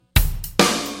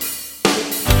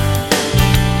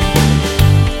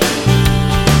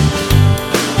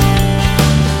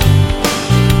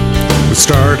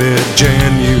started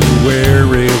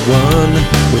January 1.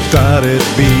 We thought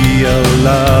it'd be a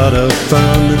lot of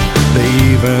fun. They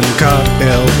even caught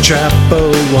El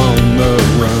Chapo on the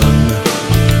run.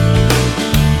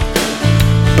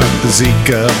 But the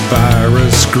Zika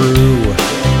virus grew.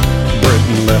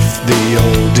 Britain left the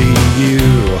old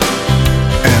EU,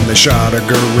 and they shot a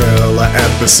gorilla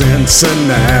at the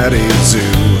Cincinnati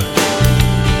Zoo.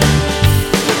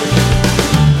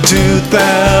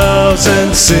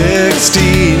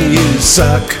 2016, you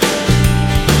suck.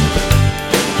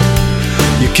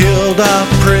 You killed off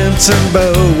Prince and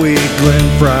Bowie.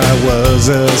 Glenn Fry was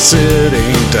a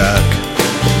sitting duck.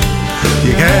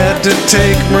 You had to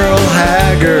take Merle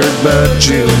Haggard, but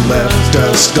you left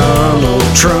us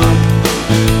Donald Trump.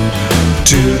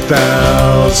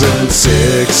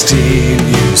 2016,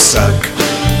 you suck.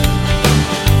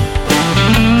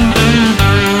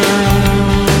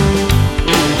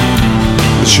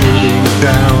 The shooting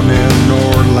down in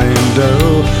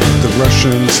Orlando, the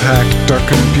Russians hacked our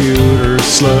computers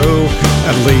slow.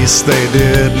 At least they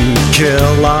didn't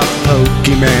kill off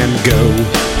Pokemon Go.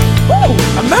 Ooh,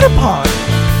 a Metapod!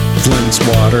 Flint's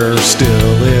water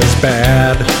still is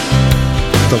bad.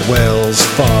 The Wells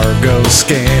Fargo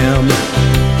scam.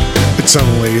 It's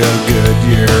only a good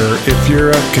year if you're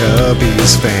a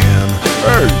Cubbies fan.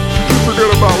 Hey, did you forget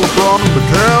about LeBron and the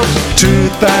Cavs?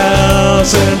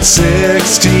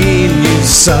 2016, you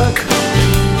suck.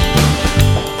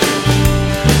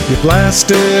 You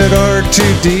blasted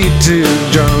R2-D2,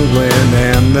 John Glenn,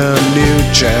 and the new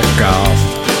Chekhov.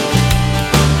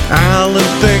 Alan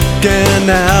Thicke and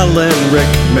Alan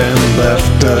Rickman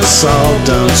left us all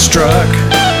dumbstruck.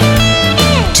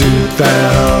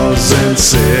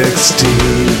 2016,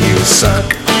 you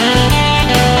suck.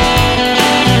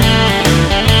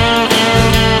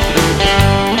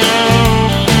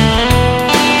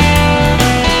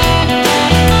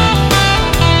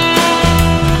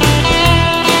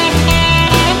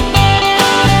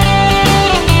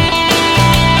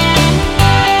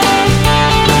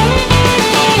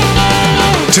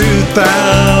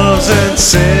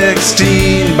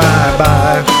 "2016,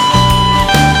 bye-bye.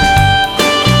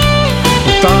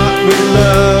 We thought we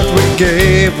loved, we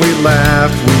gave, we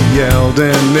laughed, we yelled,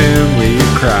 and then we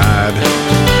cried.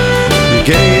 You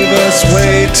gave us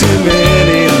way too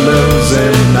many lows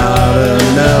and not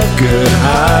enough good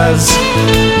highs.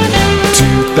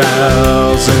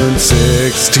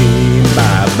 2016,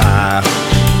 bye-bye.